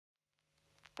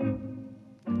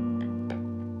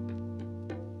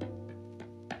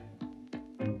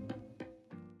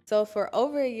So for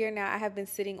over a year now, I have been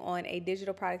sitting on a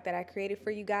digital product that I created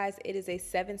for you guys. It is a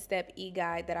 7-step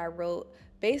e-guide that I wrote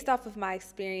based off of my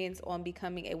experience on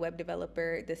becoming a web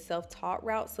developer, the self-taught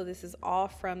route. So this is all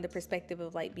from the perspective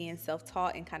of like being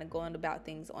self-taught and kind of going about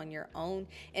things on your own.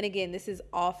 And again, this is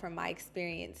all from my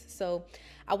experience. So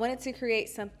I wanted to create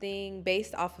something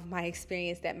based off of my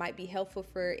experience that might be helpful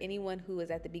for anyone who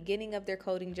is at the beginning of their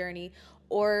coding journey,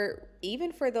 or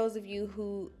even for those of you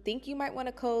who think you might want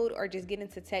to code or just get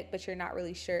into tech, but you're not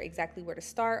really sure exactly where to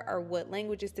start or what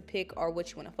languages to pick or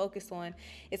what you want to focus on.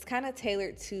 It's kind of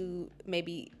tailored to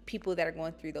maybe people that are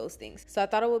going through those things. So I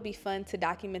thought it would be fun to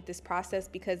document this process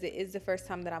because it is the first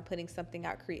time that I'm putting something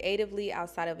out creatively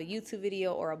outside of a YouTube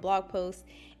video or a blog post.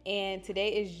 And today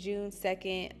is June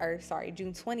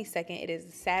 22nd. It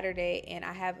is Saturday, and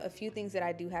I have a few things that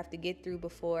I do have to get through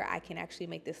before I can actually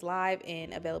make this live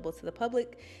and available to the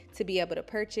public to be able to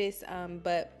purchase.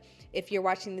 But if you're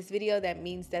watching this video, that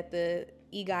means that the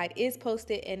e-guide is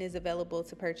posted and is available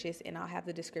to purchase, and I'll have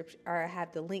the description, or I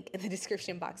have the link in the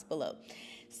description box below.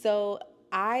 So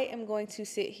I am going to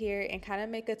sit here and kind of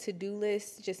make a to-do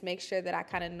list, just make sure that I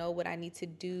kind of know what I need to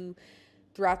do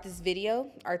throughout this video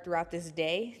or throughout this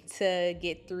day to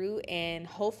get through, and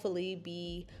hopefully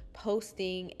be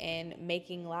posting and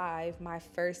making live my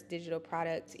first digital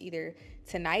product either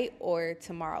tonight or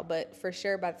tomorrow, but for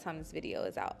sure by the time this video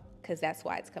is out, because that's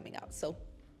why it's coming out. So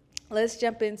let's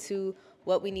jump into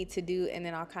what we need to do, and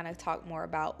then I'll kind of talk more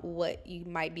about what you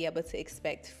might be able to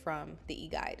expect from the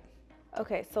e-guide.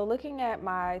 Okay, so looking at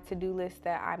my to-do list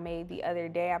that I made the other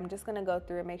day, I'm just gonna go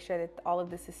through and make sure that all of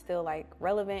this is still like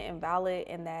relevant and valid,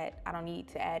 and that I don't need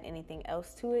to add anything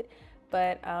else to it.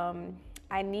 But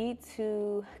I need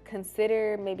to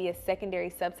consider maybe a secondary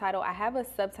subtitle. I have a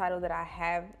subtitle that I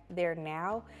have there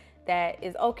now that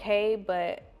is okay,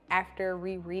 but after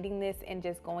rereading this and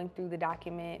just going through the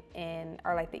document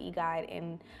or like the e-guide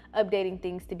and updating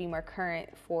things to be more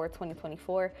current for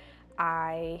 2024,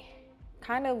 I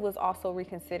kind of was also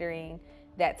reconsidering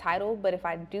that title. But if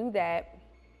I do that,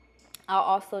 I'll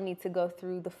also need to go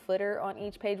through the footer on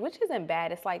each page, which isn't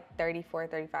bad. It's like 34,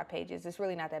 35 pages. It's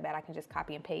really not that bad. I can just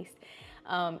copy and paste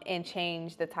and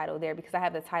change the title there, because I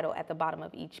have the title at the bottom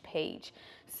of each page.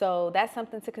 So that's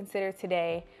something to consider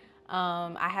today.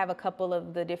 I have a couple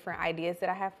of the different ideas that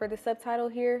I have for the subtitle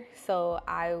here. So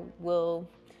I will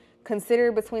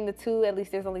consider between the two. At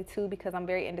least there's only two, because I'm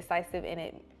very indecisive in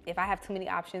it. If I have too many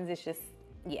options, it's just,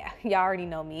 yeah, y'all already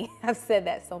know me. I've said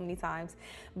that so many times.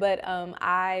 But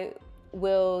I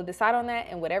will decide on that,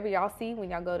 and whatever y'all see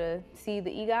when y'all go to see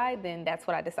the e-guide, then that's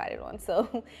what I decided on.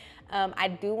 So I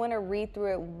do want to read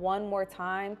through it one more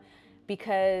time,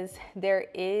 because there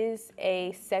is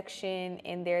a section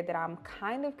in there that I'm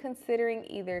kind of considering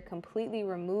either completely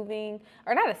removing,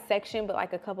 or not a section, but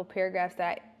like a couple paragraphs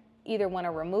that I either want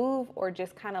to remove or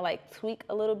just kind of like tweak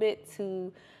a little bit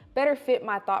to better fit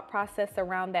my thought process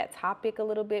around that topic a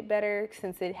little bit better,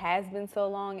 since it has been so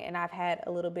long and I've had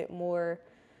a little bit more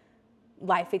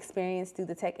life experience through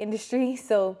the tech industry.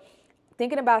 So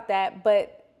thinking about that,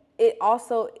 but it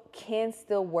also can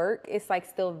still work. It's like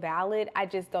still valid. I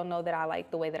just don't know that I like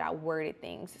the way that I worded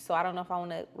things. So I don't know if I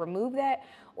want to remove that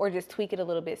or just tweak it a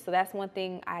little bit. So that's one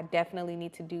thing I definitely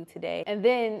need to do today. And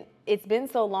then it's been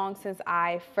so long since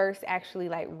I first actually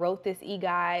like wrote this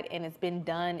e-guide, and it's been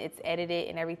done, it's edited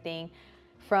and everything.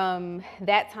 From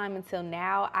that time until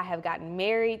now, I have gotten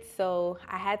married, so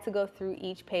I had to go through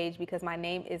each page, because my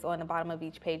name is on the bottom of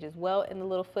each page as well in the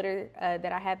little footer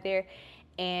that I have there,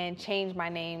 and change my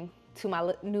name to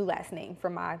my new last name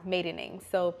from my maiden name.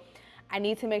 So I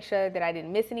need to make sure that I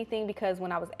didn't miss anything, because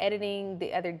when I was editing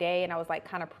the other day and I was like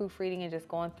kind of proofreading and just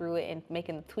going through it and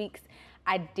making the tweaks,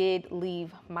 I did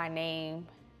leave my name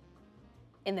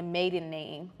in the maiden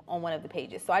name on one of the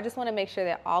pages. So I just want to make sure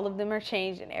that all of them are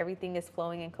changed and everything is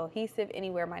flowing and cohesive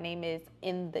anywhere my name is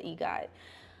in the e-guide.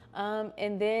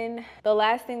 And then the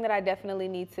last thing that I definitely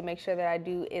need to make sure that I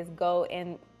do is go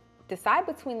and decide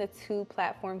between the two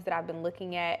platforms that I've been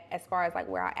looking at as far as like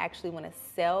where I actually want to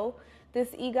sell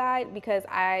this e-guide, because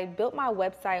I built my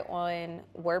website on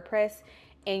WordPress,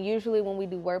 and usually when we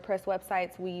do WordPress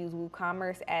websites, we use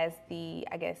WooCommerce as the,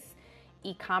 I guess,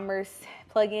 e-commerce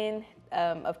plugin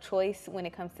of choice when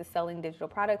it comes to selling digital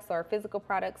products or physical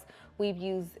products. We've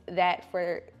used that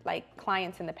for like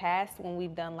clients in the past when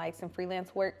we've done like some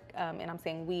freelance work, and I'm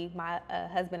saying we, my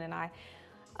husband and I,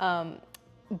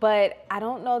 but I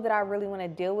don't know that I really want to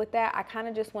deal with that. I kind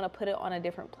of just want to put it on a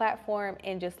different platform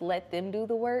and just let them do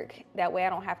the work. That way I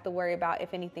don't have to worry about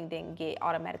if anything didn't get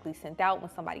automatically sent out when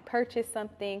somebody purchased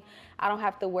something. I don't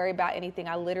have to worry about anything.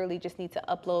 I literally just need to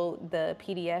upload the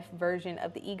PDF version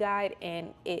of the e-guide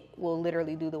and it will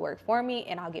literally do the work for me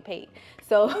and I'll get paid.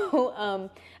 So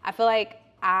I feel like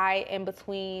I am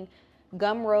between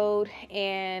Gumroad,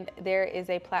 and there is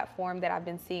a platform that I've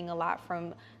been seeing a lot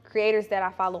from creators that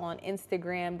I follow on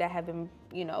Instagram that have been,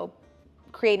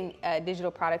 creating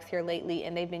digital products here lately,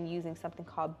 and they've been using something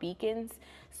called Beacons.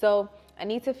 So I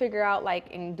need to figure out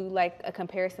and do a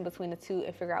comparison between the two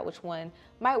and figure out which one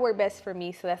might work best for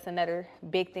me. So that's another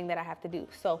big thing that I have to do.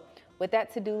 So with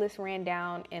that to-do list ran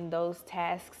down and those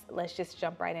tasks, let's just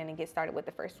jump right in and get started with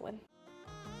the first one.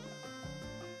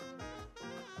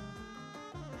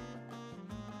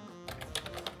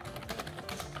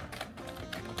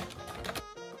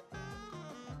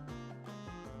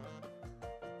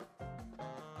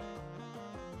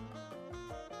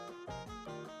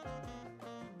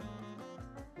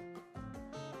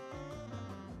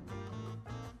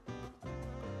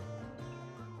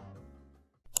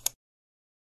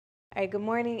 All right, good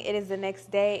morning. It is the next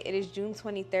day. It is June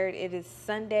 23rd. It is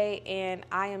Sunday, and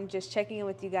I am just checking in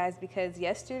with you guys because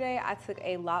yesterday I took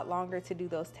a lot longer to do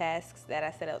those tasks that I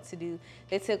set out to do.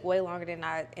 They took way longer than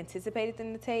I anticipated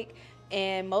them to take,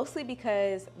 and mostly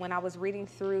because when I was reading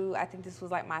through, I think this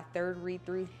was like my third read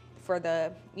through for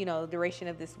the, duration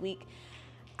of this week,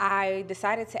 I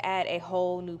decided to add a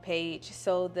whole new page.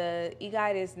 So the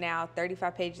e-guide is now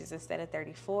 35 pages instead of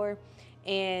 34.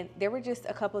 And there were just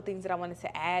a couple of things that I wanted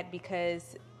to add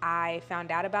because I found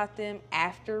out about them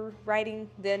after writing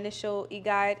the initial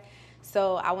e-guide.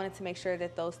 So I wanted to make sure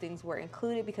that those things were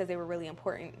included because they were really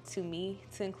important to me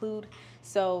to include.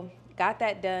 So got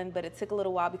that done, but it took a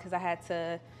little while because I had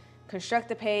to construct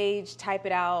the page, type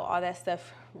it out, all that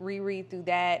stuff, reread through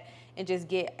that, and just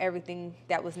get everything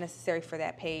that was necessary for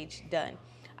that page done.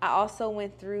 I also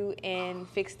went through and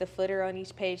fixed the footer on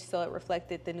each page so it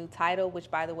reflected the new title,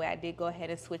 which, by the way, I did go ahead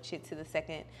and switch it to the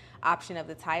second option of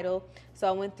the title. So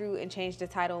I went through and changed the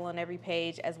title on every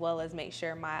page, as well as make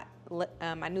sure my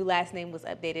new last name was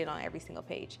updated on every single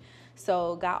page.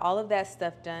 So got all of that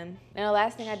stuff done. And the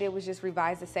last thing I did was just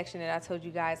revise the section that I told you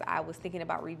guys I was thinking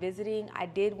about revisiting. I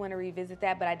did want to revisit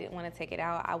that, but I didn't want to take it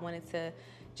out. I wanted to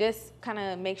just kind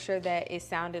of make sure that it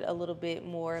sounded a little bit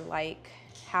more like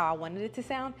how I wanted it to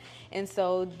sound. And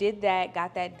so did that,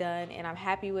 got that done, and I'm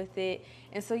happy with it.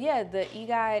 And so yeah, the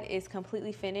e-guide is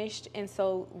completely finished. And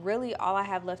so really all I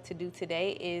have left to do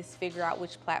today is figure out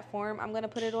which platform I'm gonna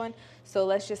put it on. So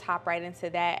let's just hop right into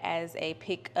that as a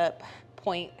pick up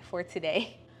point for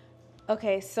today.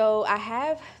 Okay, so I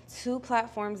have two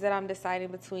platforms that I'm deciding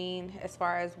between as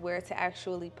far as where to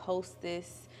actually post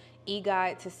this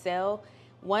e-guide to sell.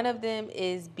 One of them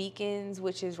is Beacons,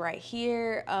 which is right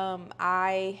here.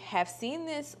 I have seen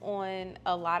this on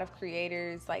a lot of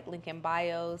creators, like link in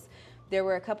bios. There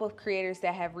were a couple of creators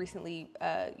that have recently,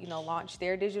 launched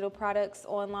their digital products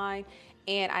online,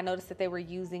 and I noticed that they were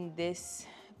using this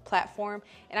platform.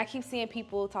 And I keep seeing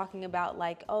people talking about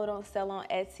don't sell on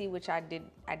Etsy, which I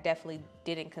definitely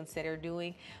didn't consider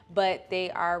doing, but they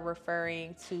are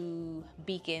referring to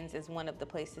Beacons as one of the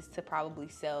places to probably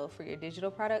sell for your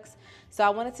digital products. So I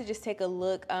wanted to just take a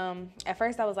look. At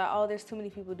first I was like, oh, there's too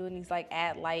many people doing these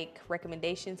ad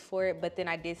recommendations for it, but then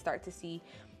I did start to see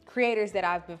creators that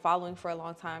I've been following for a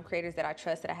long time, creators that I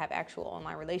trust, that I have actual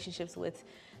online relationships with,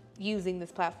 using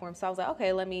this platform. So I was like,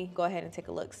 okay, let me go ahead and take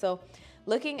a look. So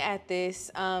looking at this,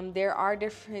 there are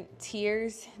different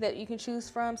tiers that you can choose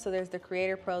from. So there's the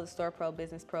Creator Pro, the Store Pro,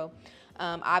 Business Pro.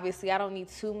 Obviously, I don't need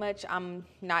too much. I'm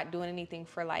not doing anything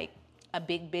for a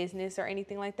big business or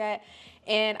anything like that.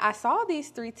 And I saw these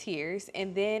three tiers,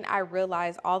 and then I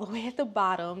realized all the way at the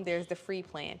bottom, there's the free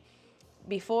plan.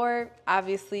 Before,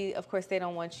 obviously, of course, they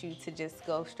don't want you to just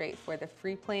go straight for the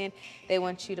free plan. They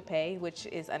want you to pay, which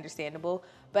is understandable.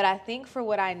 But I think for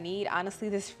what I need, honestly,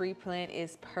 this free plan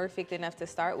is perfect enough to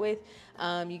start with.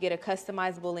 You get a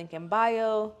customizable link in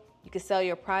bio. You can sell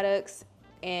your products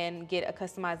and get a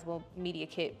customizable media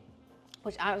kit,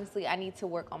 which honestly, I need to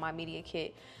work on my media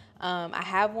kit. I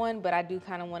have one, but I do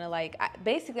kind of want to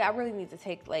basically, I really need to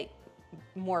take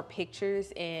more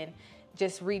pictures and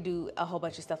just redo a whole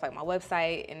bunch of stuff like my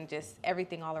website and just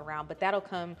everything all around. But that'll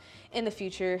come in the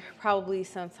future, probably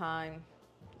sometime.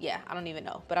 Yeah, I don't even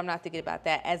know, but I'm not thinking about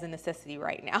that as a necessity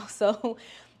right now. So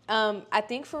I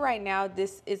think for right now,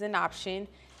 this is an option.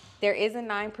 There is a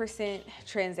 9%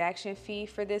 transaction fee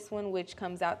for this one, which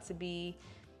comes out to be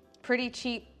pretty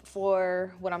cheap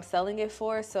for what I'm selling it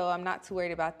for. So I'm not too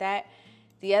worried about that.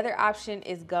 The other option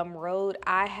is Gumroad.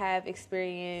 I have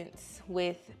experience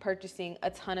with purchasing a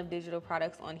ton of digital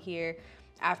products on here.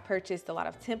 I've purchased a lot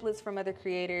of templates from other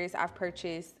creators. I've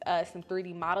purchased some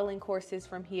 3D modeling courses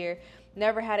from here.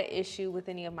 Never had an issue with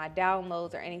any of my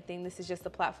downloads or anything. This is just a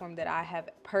platform that I have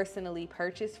personally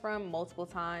purchased from multiple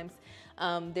times.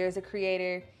 There's a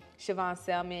creator, Siobhan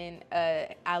Salmon.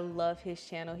 I love his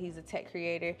channel. He's a tech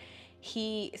creator.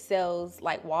 He sells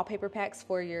like wallpaper packs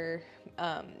for your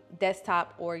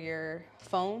desktop or your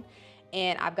phone.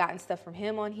 And I've gotten stuff from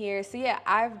him on here. So yeah,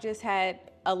 I've just had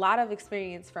a lot of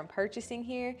experience from purchasing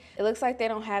here. It looks like they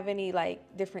don't have any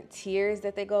like different tiers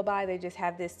that they go by. They just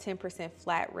have this 10%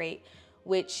 flat rate,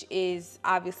 which is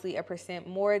obviously a percent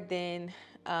more than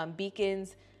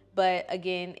Beacons. But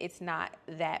again, it's not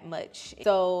that much.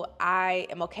 So I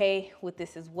am okay with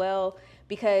this as well,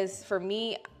 because for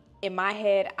me, in my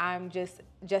head, I'm just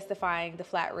justifying the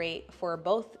flat rate for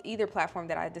either platform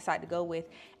that I decide to go with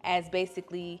as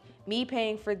basically me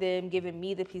paying for them, giving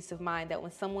me the peace of mind that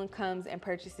when someone comes and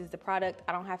purchases the product,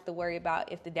 I don't have to worry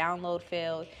about if the download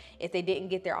failed, if they didn't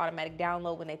get their automatic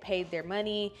download when they paid their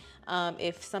money,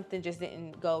 if something just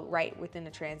didn't go right within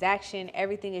the transaction.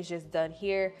 Everything is just done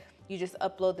here. You just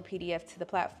upload the PDF to the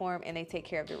platform and they take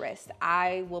care of the rest.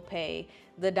 I will pay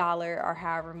the dollar or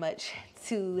however much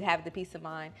to have the peace of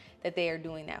mind that they are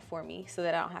doing that for me so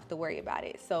that I don't have to worry about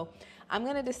it. So I'm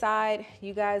gonna decide.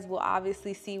 You guys will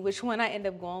obviously see which one I end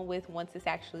up going with once it's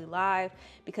actually live,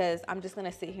 because I'm just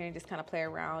gonna sit here and just kind of play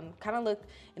around, kind of look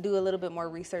and do a little bit more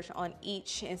research on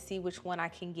each and see which one I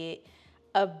can get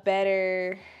a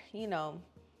better,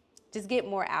 just get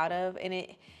more out of. And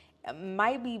it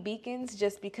might be Beacons,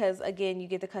 just because again, you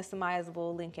get the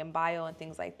customizable link in bio and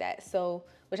things like that. So,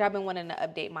 which I've been wanting to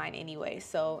update mine anyway.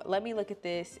 So let me look at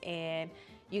this and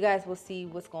you guys will see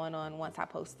what's going on once I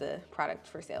post the product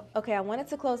for sale. Okay, I wanted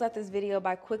to close out this video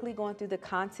by quickly going through the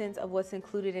contents of what's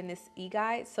included in this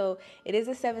e-guide. So it is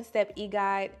a 7-step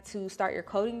e-guide to start your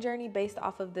coding journey based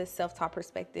off of this self-taught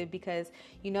perspective, because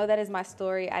that is my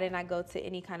story. I did not go to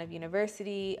any kind of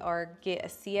university or get a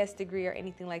CS degree or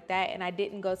anything like that. And I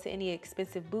didn't go to any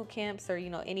expensive boot camps or,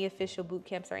 any official boot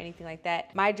camps or anything like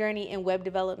that. My journey in web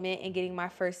development and getting my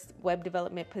first web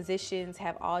development positions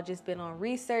have all just been on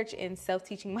research and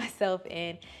self-teaching myself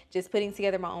and just putting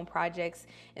together my own projects.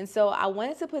 And so I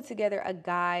wanted to put together a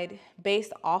guide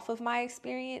based off of my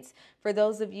experience for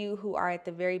those of you who are at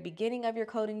the very beginning of your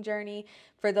coding journey,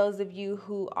 for those of you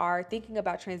who are thinking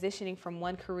about transitioning from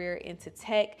one career into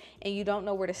tech and you don't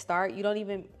know where to start. You don't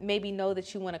even maybe know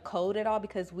that you want to code at all,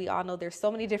 because we all know there's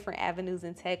so many different avenues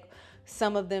in tech.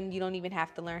 Some of them you don't even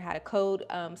have to learn how to code.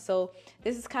 So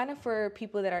this is kind of for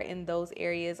people that are in those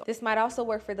areas. This might also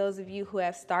work for those of you who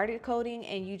have started coding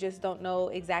and you just don't know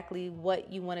exactly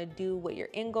what you want to do, what your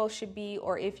end goal should be,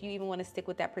 or if you even want to stick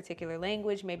with that particular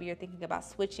language. Maybe you're thinking about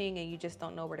switching and you just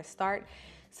don't know where to start.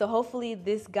 So hopefully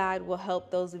this guide will help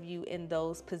those of you in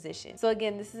those positions. So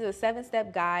again, this is a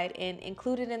 7-step guide, and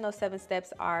included in those 7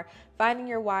 steps are finding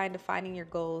your why and defining your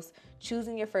goals,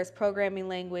 choosing your first programming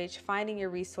language, finding your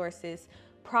resources,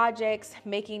 projects,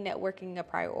 making networking a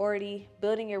priority,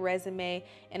 building your resume,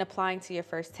 and applying to your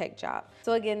first tech job.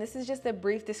 So again, this is just a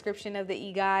brief description of the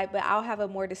e-guide, but I'll have a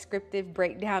more descriptive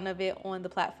breakdown of it on the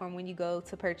platform when you go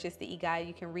to purchase the e-guide.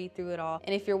 You can read through it all.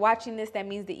 And if you're watching this, that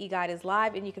means the e-guide is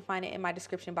live, and you can find it in my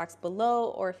description box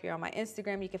below, or if you're on my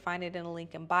Instagram, you can find it in a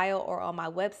link in bio or on my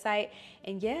website.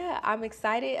 And yeah, I'm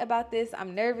excited about this.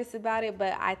 I'm nervous about it,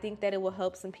 but I think that it will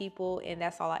help some people, and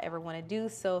that's all I ever want to do.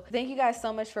 So thank you guys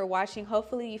so much for watching.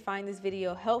 Hopefully you find this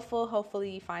video helpful.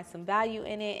 Hopefully you find some value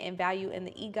in it and value in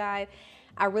the e-guide.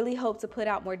 I really hope to put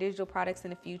out more digital products in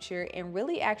the future and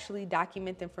really actually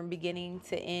document them from beginning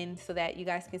to end so that you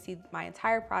guys can see my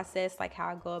entire process, like how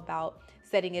I go about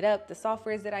setting it up, the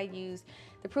softwares that I use,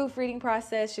 the proofreading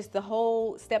process, just the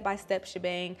whole step-by-step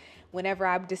shebang whenever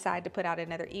I decide to put out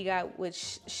another e-guide,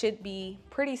 which should be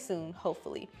pretty soon,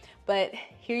 hopefully. But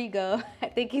here you go.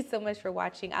 Thank you so much for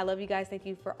watching. I love you guys. Thank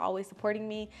you for always supporting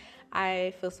me.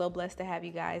 I feel so blessed to have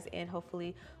you guys, and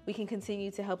hopefully we can continue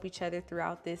to help each other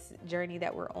throughout this journey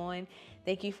that we're on.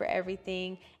 Thank you for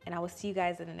everything, and I will see you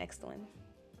guys in the next one.